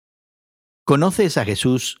¿Conoces a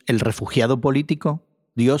Jesús, el refugiado político?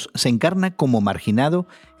 Dios se encarna como marginado,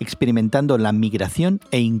 experimentando la migración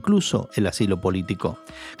e incluso el asilo político.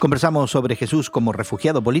 Conversamos sobre Jesús como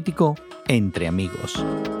refugiado político entre amigos.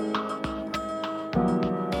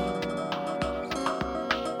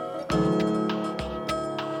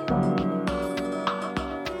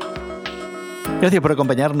 Gracias por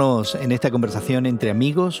acompañarnos en esta conversación entre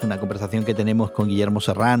amigos, una conversación que tenemos con Guillermo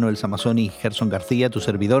Serrano, el Samazón y Gerson García, tu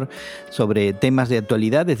servidor, sobre temas de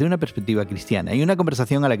actualidad desde una perspectiva cristiana. Y una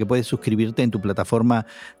conversación a la que puedes suscribirte en tu plataforma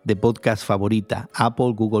de podcast favorita,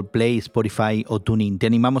 Apple, Google Play, Spotify o TuneIn. Te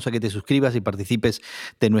animamos a que te suscribas y participes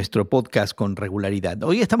de nuestro podcast con regularidad.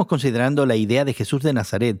 Hoy estamos considerando la idea de Jesús de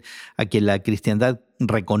Nazaret, a quien la cristiandad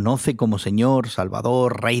reconoce como Señor,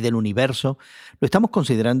 salvador, rey del universo. Lo estamos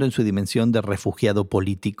considerando en su dimensión de refugiado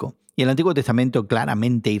político. Y el Antiguo Testamento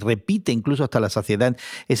claramente y repite incluso hasta la saciedad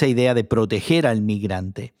esa idea de proteger al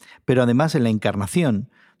migrante. Pero además en la encarnación,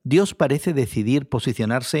 Dios parece decidir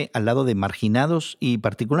posicionarse al lado de marginados y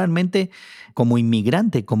particularmente como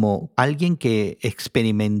inmigrante, como alguien que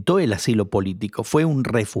experimentó el asilo político, fue un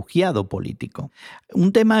refugiado político.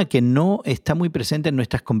 Un tema que no está muy presente en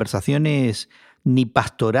nuestras conversaciones ni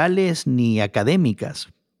pastorales ni académicas.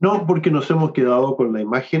 No, porque nos hemos quedado con la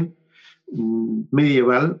imagen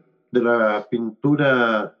medieval de la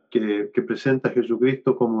pintura que presenta a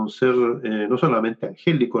Jesucristo como un ser no solamente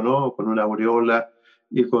angélico, ¿no? Con una aureola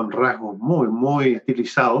y con rasgos muy, muy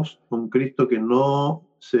estilizados, un Cristo que no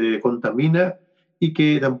se contamina y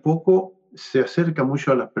que tampoco se acerca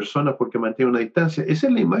mucho a las personas porque mantiene una distancia. Esa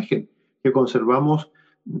es la imagen que conservamos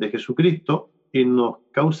de Jesucristo y nos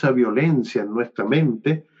causa violencia en nuestra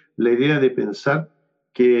mente la idea de pensar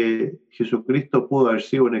que Jesucristo pudo haber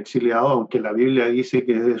sido un exiliado, aunque la Biblia dice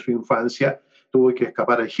que desde su infancia tuvo que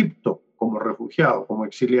escapar a Egipto como refugiado, como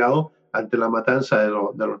exiliado ante la matanza de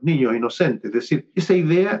los niños inocentes. Es decir, esa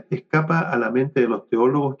idea escapa a la mente de los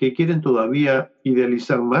teólogos que quieren todavía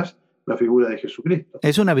idealizar más la figura de Jesucristo.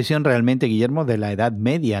 Es una visión realmente, Guillermo, de la Edad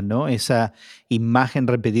Media, ¿no? Esa imagen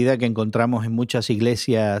repetida que encontramos en muchas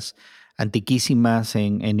iglesias antiquísimas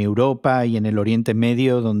en Europa y en el Oriente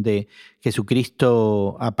Medio, donde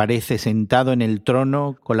Jesucristo aparece sentado en el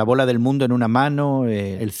trono con la bola del mundo en una mano,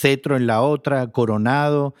 el cetro en la otra,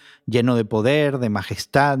 coronado, lleno de poder, de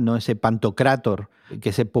majestad, ¿no? Ese pantocrátor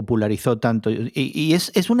que se popularizó tanto. Y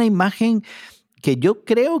es una imagen que yo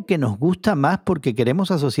creo que nos gusta más porque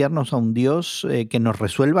queremos asociarnos a un Dios que nos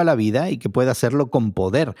resuelva la vida y que pueda hacerlo con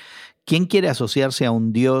poder. ¿Quién quiere asociarse a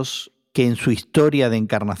un Dios que en su historia de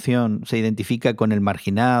encarnación se identifica con el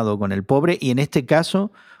marginado, con el pobre y en este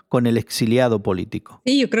caso con el exiliado político?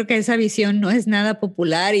 Sí, yo creo que esa visión no es nada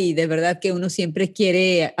popular y de verdad que uno siempre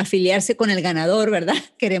quiere afiliarse con el ganador, ¿verdad?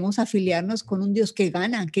 Queremos afiliarnos con un Dios que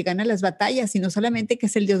gana las batallas y no solamente que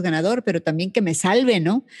es el Dios ganador, pero también que me salve,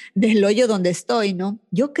 ¿no? Del hoyo donde estoy, ¿no?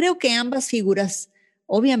 Yo creo que ambas figuras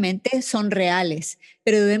obviamente son reales,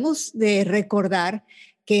 pero debemos de recordar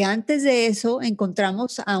que antes de eso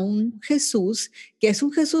encontramos a un Jesús, que es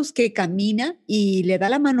un Jesús que camina y le da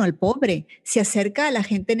la mano al pobre, se acerca a la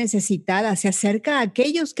gente necesitada, se acerca a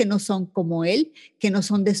aquellos que no son como él, que no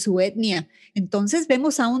son de su etnia. Entonces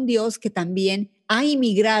vemos a un Dios que también ha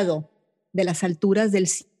inmigrado de las alturas del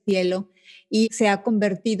cielo y se ha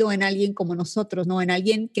convertido en alguien como nosotros, ¿no? En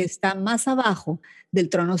alguien que está más abajo del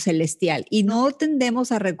trono celestial. Y no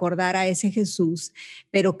tendemos a recordar a ese Jesús,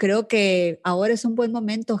 pero creo que ahora es un buen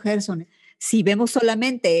momento, Gerson. Si vemos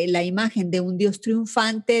solamente la imagen de un Dios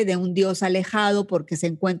triunfante, de un Dios alejado porque se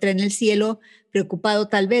encuentra en el cielo, preocupado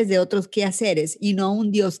tal vez de otros quehaceres, y no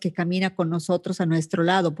un Dios que camina con nosotros a nuestro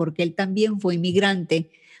lado, porque él también fue inmigrante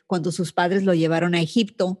cuando sus padres lo llevaron a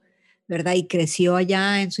Egipto, ¿verdad? Y creció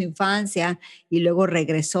allá en su infancia y luego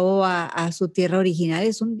regresó a su tierra original.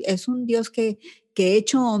 Es un Dios que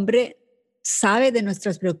hecho hombre sabe de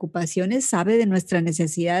nuestras preocupaciones, sabe de nuestra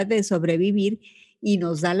necesidad de sobrevivir y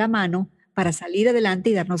nos da la mano para salir adelante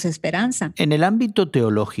y darnos esperanza. En el ámbito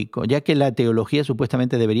teológico, ya que la teología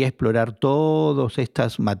supuestamente debería explorar todos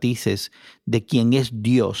estos matices de quién es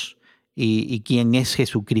Dios y quién es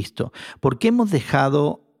Jesucristo, ¿por qué hemos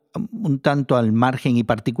dejado un tanto al margen, y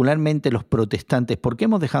particularmente los protestantes, por qué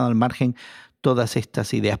hemos dejado al margen todas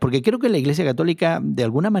estas ideas? Porque creo que en la Iglesia Católica de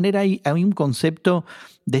alguna manera hay un concepto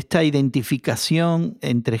de esta identificación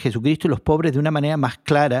entre Jesucristo y los pobres de una manera más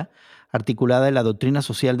clara, articulada en la doctrina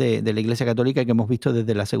social de la Iglesia Católica que hemos visto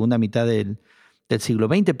desde la segunda mitad del siglo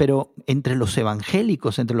XX, pero entre los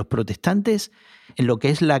evangélicos, entre los protestantes, en lo que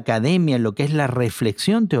es la academia, en lo que es la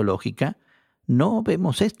reflexión teológica, no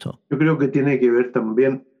vemos esto. Yo creo que tiene que ver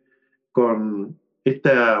también con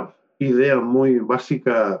esta idea muy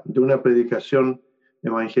básica de una predicación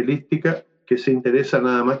evangelística que se interesa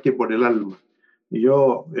nada más que por el alma. Y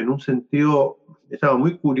yo, en un sentido, estaba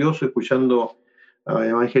muy curioso escuchando a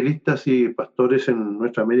evangelistas y pastores en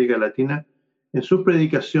nuestra América Latina, en sus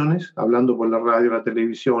predicaciones, hablando por la radio, la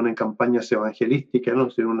televisión, en campañas evangelísticas, ¿no?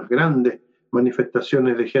 En unas grandes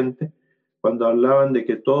manifestaciones de gente, cuando hablaban de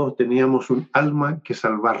que todos teníamos un alma que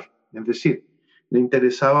salvar. Es decir, le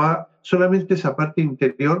interesaba solamente esa parte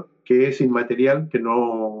interior que es inmaterial, que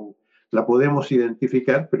no la podemos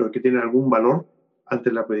identificar, pero que tiene algún valor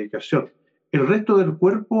ante la predicación. El resto del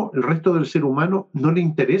cuerpo, el resto del ser humano, no le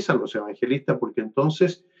interesa a los evangelistas, porque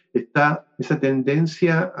entonces está esa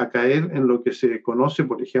tendencia a caer en lo que se conoce,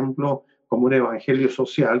 por ejemplo, como un evangelio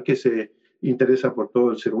social que se interesa por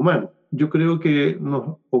todo el ser humano. Yo creo que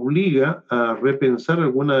nos obliga a repensar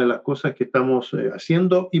algunas de las cosas que estamos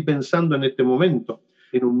haciendo y pensando en este momento,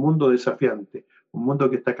 en un mundo desafiante, un mundo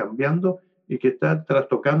que está cambiando y que está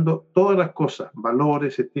trastocando todas las cosas,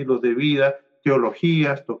 valores, estilos de vida,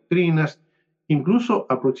 teologías, doctrinas, incluso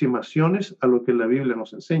aproximaciones a lo que la Biblia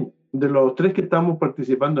nos enseña. De los tres que estamos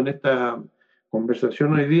participando en esta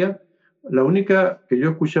conversación hoy día, la única que yo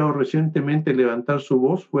he escuchado recientemente levantar su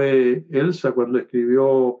voz fue Elsa, cuando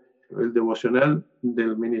escribió el devocional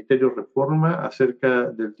del Ministerio Reforma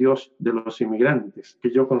acerca del Dios de los inmigrantes,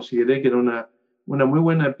 que yo consideré que era una muy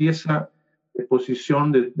buena pieza de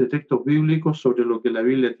exposición de textos bíblicos sobre lo que la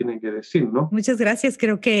Biblia tiene que decir, ¿no? Muchas gracias.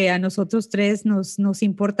 Creo que a nosotros tres nos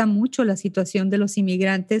importa mucho la situación de los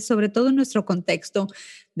inmigrantes, sobre todo en nuestro contexto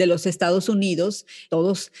de los Estados Unidos.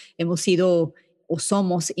 Todos hemos sido o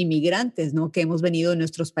somos inmigrantes, ¿no? Que hemos venido de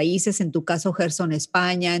nuestros países, en tu caso Gerson,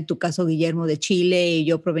 España, en tu caso Guillermo de Chile y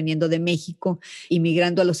yo proveniendo de México,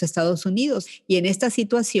 inmigrando a los Estados Unidos. Y en esta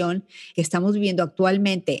situación que estamos viviendo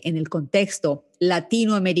actualmente en el contexto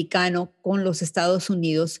latinoamericano con los Estados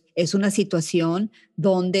Unidos, es una situación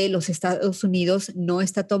donde los Estados Unidos no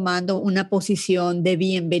está tomando una posición de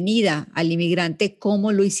bienvenida al inmigrante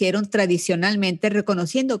como lo hicieron tradicionalmente,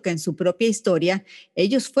 reconociendo que en su propia historia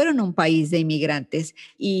ellos fueron un país de inmigrantes.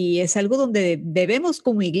 Y es algo donde debemos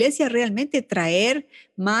como iglesia realmente traer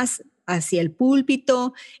más hacia el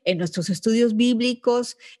púlpito, en nuestros estudios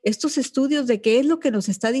bíblicos, estos estudios de qué es lo que nos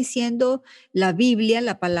está diciendo la Biblia,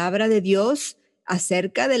 la palabra de Dios,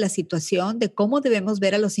 acerca de la situación de cómo debemos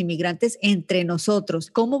ver a los inmigrantes entre nosotros,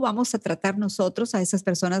 cómo vamos a tratar nosotros a esas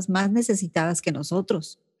personas más necesitadas que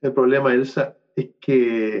nosotros. El problema, Elsa, es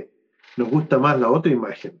que nos gusta más la otra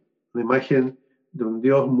imagen, la imagen de un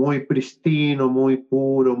Dios muy pristino, muy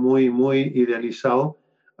puro, muy idealizado,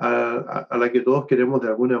 a la que todos queremos de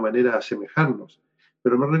alguna manera asemejarnos.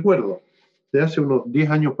 Pero me recuerdo, de hace unos 10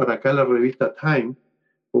 años para acá, la revista Time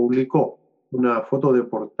publicó una foto de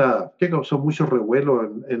portada que causó mucho revuelo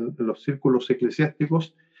en los círculos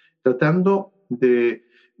eclesiásticos, tratando de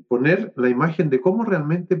poner la imagen de cómo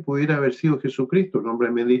realmente pudiera haber sido Jesucristo, un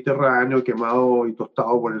hombre mediterráneo, quemado y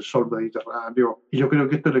tostado por el sol mediterráneo. Y yo creo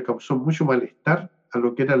que esto le causó mucho malestar a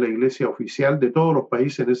lo que era la iglesia oficial de todos los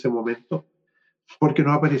países en ese momento, porque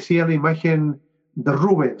nos aparecía la imagen de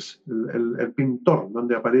Rubens, el pintor,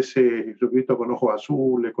 donde aparece Jesucristo con ojos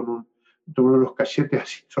azules, con unos cachetes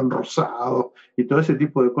así sonrosados y todo ese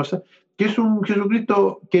tipo de cosas, que es un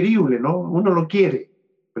Jesucristo querible, ¿no? Uno lo quiere,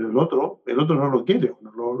 pero el otro no lo quiere,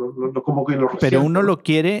 como que lo resiente. Pero uno lo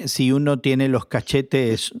quiere si uno tiene los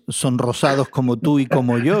cachetes sonrosados como tú y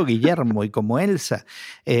como yo, Guillermo, y como Elsa.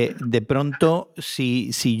 De pronto,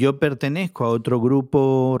 si yo pertenezco a otro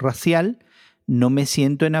grupo racial, no me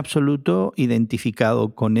siento en absoluto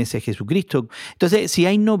identificado con ese Jesucristo. Entonces, si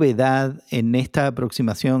hay novedad en esta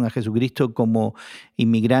aproximación a Jesucristo como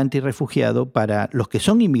inmigrante y refugiado para los que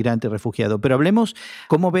son inmigrantes y refugiados, pero hablemos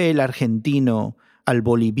cómo ve el argentino al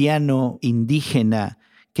boliviano indígena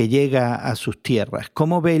que llega a sus tierras,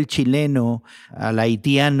 cómo ve el chileno al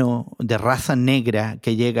haitiano de raza negra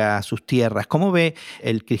que llega a sus tierras, cómo ve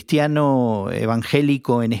el cristiano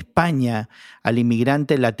evangélico en España al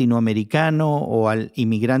inmigrante latinoamericano o al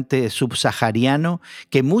inmigrante subsahariano,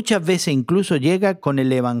 que muchas veces incluso llega con el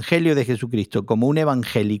evangelio de Jesucristo, como un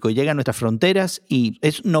evangélico, llega a nuestras fronteras y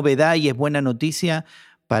es novedad y es buena noticia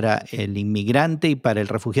para el inmigrante y para el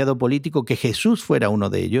refugiado político que Jesús fuera uno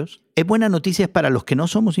de ellos. ¿Es buena noticia para los que no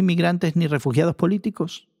somos inmigrantes ni refugiados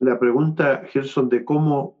políticos? La pregunta, Gerson, de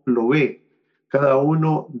cómo lo ve cada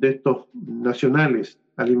uno de estos nacionales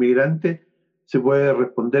al inmigrante se puede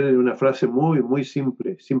responder en una frase muy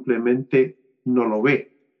simple. Simplemente no lo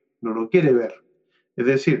ve, no lo quiere ver. Es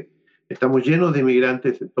decir, estamos llenos de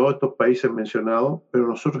inmigrantes de todos estos países mencionados, pero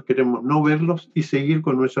nosotros queremos no verlos y seguir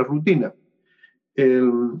con nuestra rutina.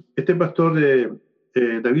 Este pastor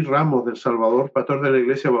David Ramos del Salvador, pastor de la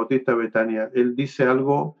Iglesia Bautista Betania, él dice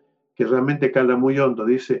algo que realmente cala muy hondo.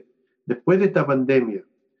 Dice, después de esta pandemia,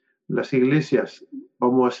 las iglesias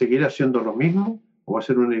vamos a seguir haciendo lo mismo, o va a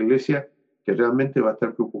ser una iglesia que realmente va a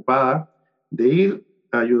estar preocupada de ir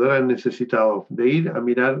a ayudar al necesitado, de ir a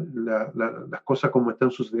mirar las cosas como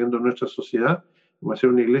están sucediendo en nuestra sociedad. ¿Va a ser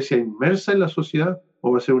una iglesia inmersa en la sociedad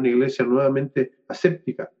o va a ser una iglesia nuevamente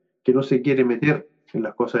aséptica, que no se quiere meter en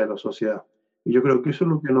las cosas de la sociedad? Y yo creo que eso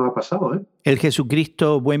es lo que nos ha pasado, ¿eh? El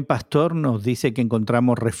Jesucristo buen pastor nos dice que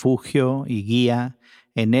encontramos refugio y guía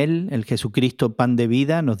en Él. El Jesucristo pan de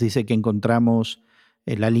vida nos dice que encontramos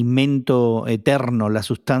el alimento eterno, la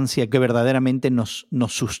sustancia que verdaderamente nos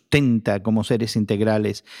sustenta como seres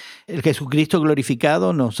integrales. El Jesucristo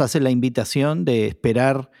glorificado nos hace la invitación de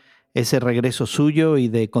esperar ese regreso suyo y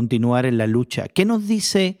de continuar en la lucha. ¿Qué nos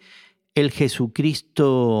dice el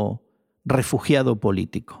Jesucristo refugiado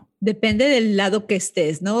político? Depende del lado que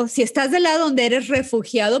estés, ¿no? Si estás del lado donde eres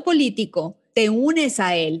refugiado político, te unes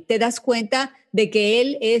a él, te das cuenta de que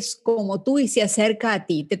él es como tú y se acerca a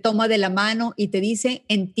ti, te toma de la mano y te dice,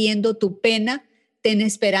 entiendo tu pena, ten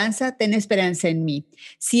esperanza en mí.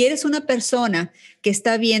 Si eres una persona que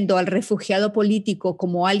está viendo al refugiado político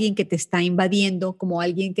como alguien que te está invadiendo, como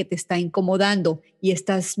alguien que te está incomodando y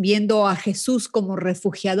estás viendo a Jesús como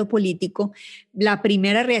refugiado político, la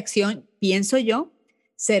primera reacción, pienso yo,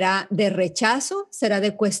 será de rechazo, será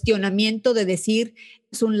de cuestionamiento, de decir,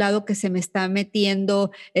 es un lado que se me está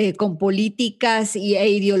metiendo con políticas e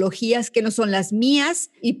ideologías que no son las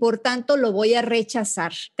mías y por tanto lo voy a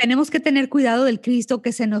rechazar. Tenemos que tener cuidado del Cristo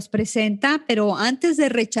que se nos presenta, pero antes de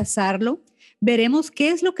rechazarlo, veremos qué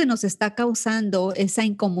es lo que nos está causando esa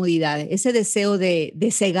incomodidad, ese deseo de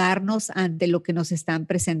cegarnos ante lo que nos están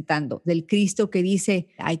presentando, del Cristo que dice,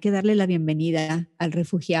 hay que darle la bienvenida al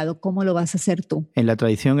refugiado. ¿Cómo lo vas a hacer tú? En la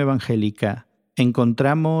tradición evangélica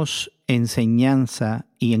encontramos enseñanza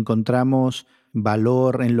y encontramos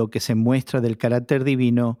valor en lo que se muestra del carácter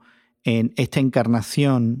divino en esta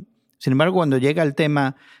encarnación. Sin embargo, cuando llega el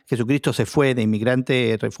tema, Jesucristo se fue de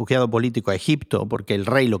inmigrante refugiado político a Egipto porque el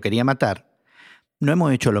rey lo quería matar, no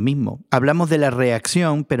hemos hecho lo mismo. Hablamos de la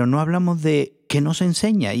reacción, pero no hablamos de qué nos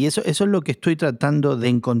enseña. Y eso es lo que estoy tratando de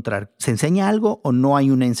encontrar. ¿Se enseña algo o no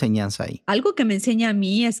hay una enseñanza ahí? Algo que me enseña a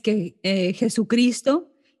mí es que Jesucristo,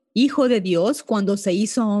 Hijo de Dios, cuando se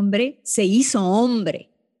hizo hombre,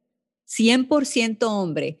 100%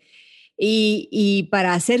 hombre. Y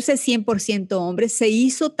para hacerse 100% hombre, se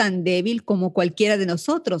hizo tan débil como cualquiera de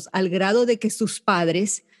nosotros, al grado de que sus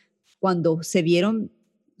padres, cuando se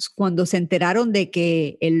enteraron de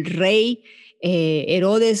que el rey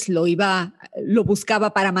Herodes lo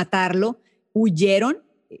buscaba para matarlo, huyeron.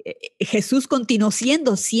 Jesús continuó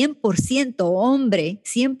siendo 100% hombre,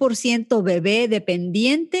 100% bebé,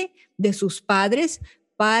 dependiente de sus padres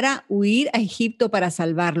para huir a Egipto para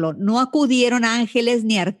salvarlo. No acudieron ángeles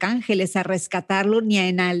ni arcángeles a rescatarlo ni a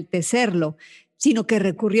enaltecerlo, sino que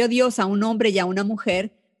recurrió Dios a un hombre y a una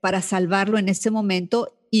mujer para salvarlo en ese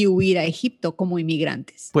momento y huir a Egipto como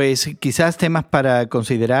inmigrantes. Pues quizás temas para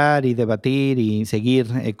considerar y debatir y seguir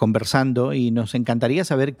conversando, y nos encantaría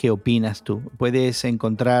saber qué opinas tú. Puedes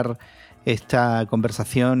encontrar esta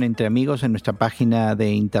conversación entre amigos en nuestra página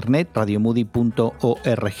de internet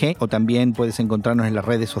radiomoody.org, o también puedes encontrarnos en las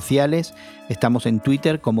redes sociales. Estamos en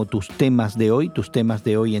Twitter como tus temas de hoy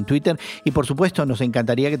en Twitter, y por supuesto nos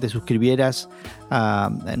encantaría que te suscribieras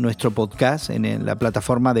a nuestro podcast en la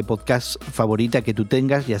plataforma de podcast favorita que tú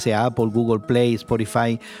tengas, ya sea Apple, Google Play,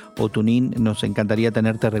 Spotify o TuneIn. Nos encantaría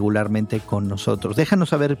tenerte regularmente con nosotros. Déjanos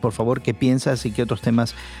saber, por favor, qué piensas y qué otros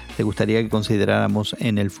temas te gustaría que consideráramos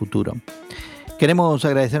en el futuro. Queremos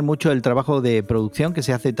agradecer mucho el trabajo de producción que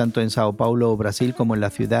se hace tanto en Sao Paulo, Brasil, como en la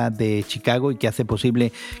ciudad de Chicago, y que hace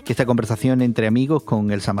posible que esta conversación entre amigos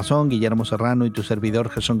con el Samazón, Guillermo Serrano y tu servidor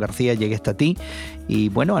Gerson García llegue hasta ti. Y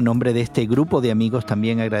bueno, a nombre de este grupo de amigos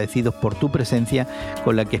también agradecidos por tu presencia,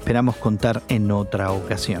 con la que esperamos contar en otra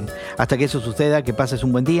ocasión. Hasta que eso suceda, que pases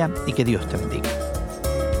un buen día y que Dios te bendiga.